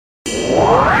Hey,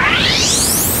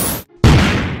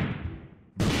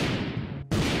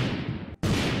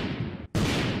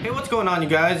 what's going on, you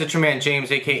guys? It's your man James,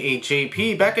 aka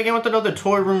JP, back again with another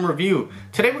toy room review.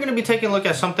 Today we're going to be taking a look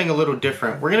at something a little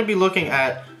different. We're going to be looking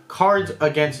at Cards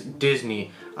Against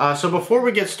Disney. So before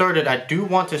we get started, I do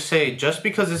want to say, just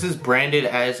because this is branded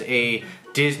as a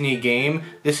Disney game,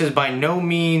 this is by no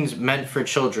means meant for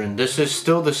children. This is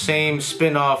still the same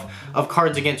spin-off of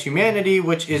Cards Against Humanity,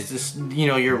 which is this, you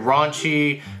know, your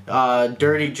raunchy,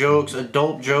 dirty jokes,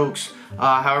 adult jokes,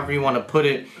 however you want to put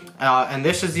it. And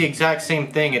this is the exact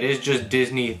same thing. It is just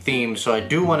Disney themed. So I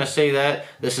do want to say that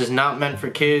this is not meant for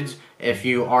kids. If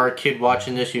you are a kid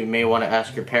watching this, you may want to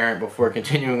ask your parent before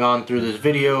continuing on through this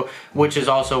video, which is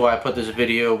also why I put this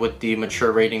video with the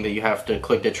mature rating that you have to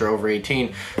click that you're over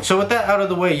 18. So with that out of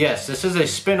the way, yes, this is a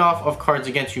spin-off of Cards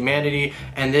Against Humanity,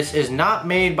 and this is not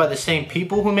made by the same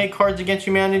people who make Cards Against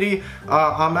Humanity.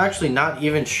 I'm actually not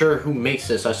even sure who makes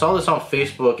this. I saw this on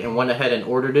Facebook and went ahead and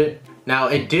ordered it. Now,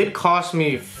 it did cost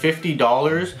me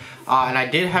 $50, and I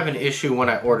did have an issue when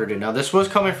I ordered it. Now, this was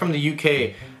coming from the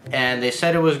UK, and they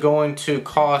said it was going to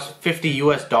cost $50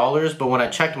 US, but when I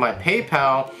checked my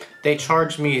PayPal, they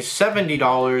charged me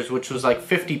 $70, which was like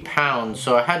 50 pounds.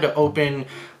 So I had to open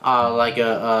like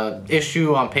a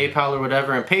issue on PayPal or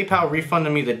whatever, and PayPal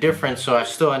refunded me the difference, so I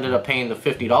still ended up paying the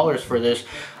 $50 for this.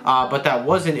 But that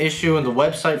was an issue, and the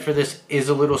website for this is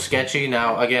a little sketchy.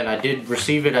 Now, again, I did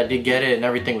receive it, I did get it, and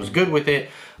everything was good with it.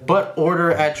 But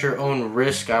order at your own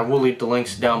risk. I will leave the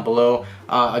links down below.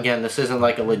 Again, this isn't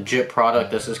like a legit product.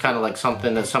 This is kind of like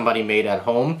something that somebody made at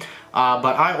home.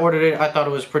 But I ordered it. I thought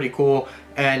it was pretty cool.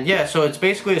 And yeah, so it's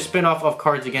basically a spin-off of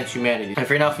Cards Against Humanity. And if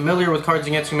you're not familiar with Cards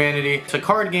Against Humanity, it's a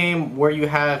card game where you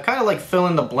have kind of like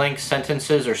fill-in-the-blank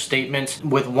sentences or statements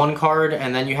with one card,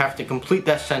 and then you have to complete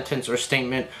that sentence or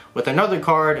statement with another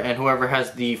card, and whoever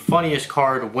has the funniest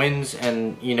card wins,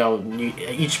 and you know,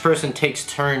 each person takes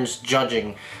turns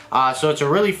judging. So it's a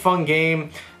really fun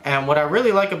game. And what I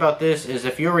really like about this is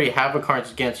if you already have a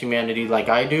Cards Against Humanity like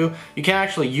I do, you can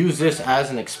actually use this as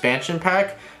an expansion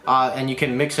pack, and you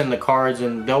can mix in the cards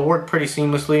and they'll work pretty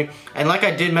seamlessly. And like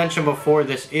I did mention before,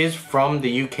 this is from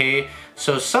the UK,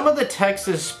 so some of the text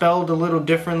is spelled a little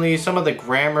differently. Some of the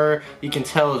grammar you can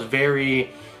tell is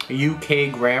very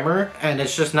UK grammar, and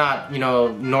it's just not, you know,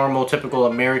 normal typical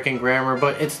American grammar,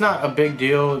 but it's not a big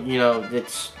deal. You know,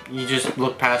 it's, you just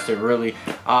look past it really,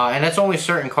 and it's only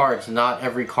certain cards, not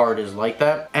every card is like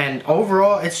that. And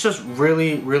overall, it's just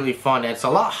really fun. It's a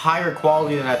lot higher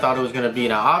quality than I thought it was going to be.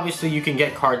 Now obviously you can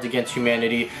get Cards Against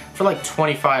Humanity for like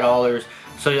 $25,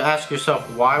 so you ask yourself,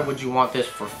 why would you want this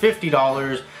for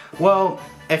 $50? Well,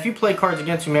 if you play Cards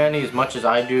Against Humanity as much as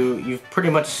I do, you've pretty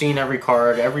much seen every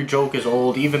card. Every joke is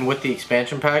old, even with the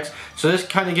expansion packs. So this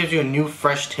kind of gives you a new,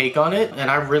 fresh take on it,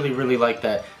 and I really like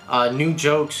that. New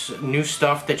jokes, new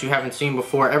stuff that you haven't seen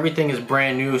before. Everything is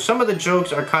brand new. Some of the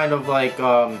jokes are kind of like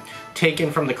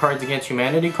taken from the Cards Against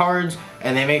Humanity cards,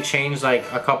 and they may change like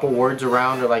a couple words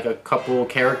around or like a couple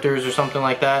characters or something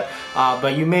like that,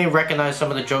 but you may recognize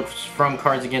some of the jokes from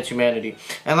Cards Against Humanity.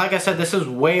 And like I said, this is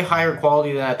way higher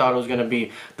quality than I thought it was going to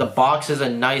be. The box is a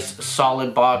nice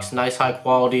solid box, nice high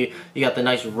quality. You got the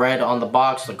nice red on the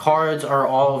box. The cards are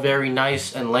all very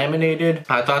nice and laminated.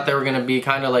 I thought they were going to be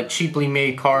kind of like cheaply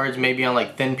made cards, maybe on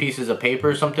like thin pieces of paper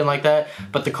or something like that,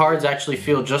 but the cards actually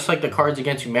feel just like the Cards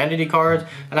Against Humanity cards,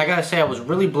 and I gotta say, I was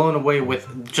really blown away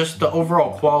with just the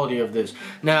overall quality of this.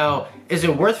 Now, is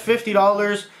it worth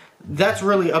 $50? That's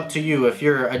really up to you. If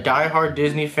you're a die-hard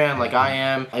Disney fan like I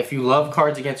am, if you love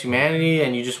Cards Against Humanity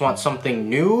and you just want something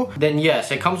new, then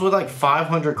yes, it comes with like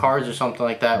 500 cards or something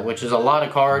like that, which is a lot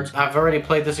of cards. I've already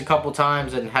played this a couple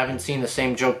times and haven't seen the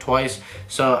same joke twice,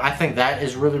 so I think that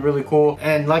is really cool.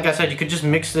 And like I said, you could just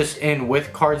mix this in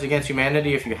with Cards Against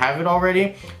Humanity if you have it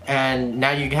already, and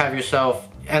now you have yourself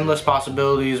endless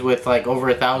possibilities with like over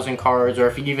 1,000 cards. Or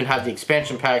if you even have the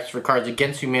expansion packs for Cards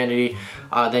Against Humanity,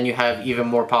 then you have even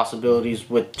more possibilities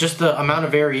with just the amount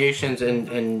of variations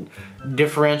and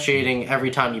differentiating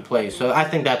every time you play. So I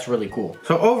think that's really cool.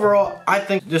 So overall, I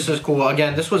think this is cool.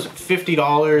 Again, this was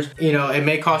 $50. You know, it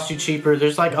may cost you cheaper.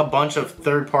 There's like a bunch of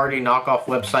third-party knockoff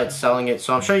websites selling it,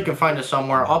 so I'm sure you can find it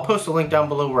somewhere. I'll post a link down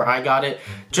below where I got it.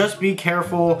 Just be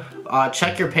careful.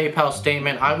 Check your PayPal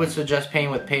statement. I would suggest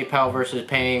paying with PayPal versus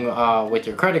paying with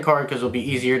your credit card, because it'll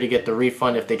be easier to get the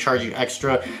refund if they charge you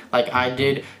extra like I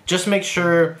did. Just make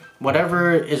sure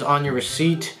whatever is on your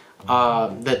receipt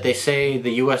that they say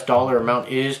the US dollar amount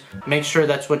is, make sure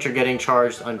that's what you're getting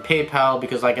charged on PayPal,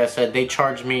 because like I said, they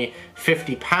charged me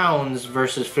 50 pounds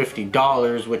versus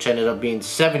 $50, which ended up being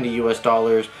 70 US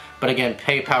dollars. But again,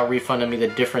 PayPal refunded me the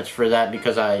difference for that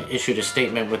because I issued a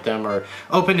statement with them, or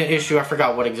opened an issue. I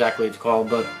forgot what exactly it's called.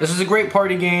 But this is a great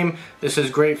party game. This is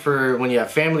great for when you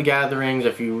have family gatherings,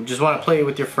 if you just want to play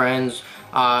with your friends.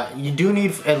 You do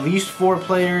need at least 4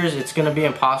 players. It's going to be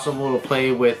impossible to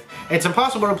play with. It's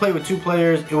impossible to play with 2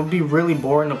 players. It would be really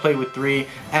boring to play with 3.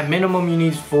 At minimum, you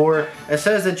need 4. It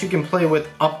says that you can play with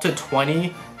up to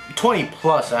 20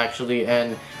 plus actually,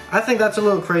 and I think that's a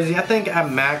little crazy. I think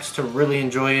at max, to really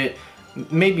enjoy it,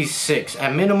 maybe 6.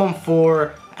 At minimum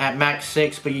 4, at max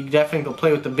 6, but you definitely can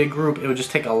play with the big group. It would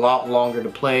just take a lot longer to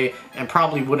play and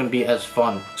probably wouldn't be as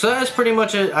fun. So that is pretty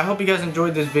much it. I hope you guys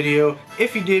enjoyed this video.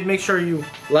 If you did, make sure you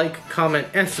like, comment,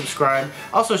 and subscribe.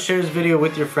 Also share this video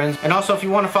with your friends. And also if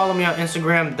you want to follow me on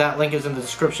Instagram, that link is in the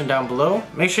description down below.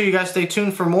 Make sure you guys stay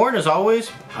tuned for more, and as always,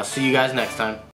 I'll see you guys next time.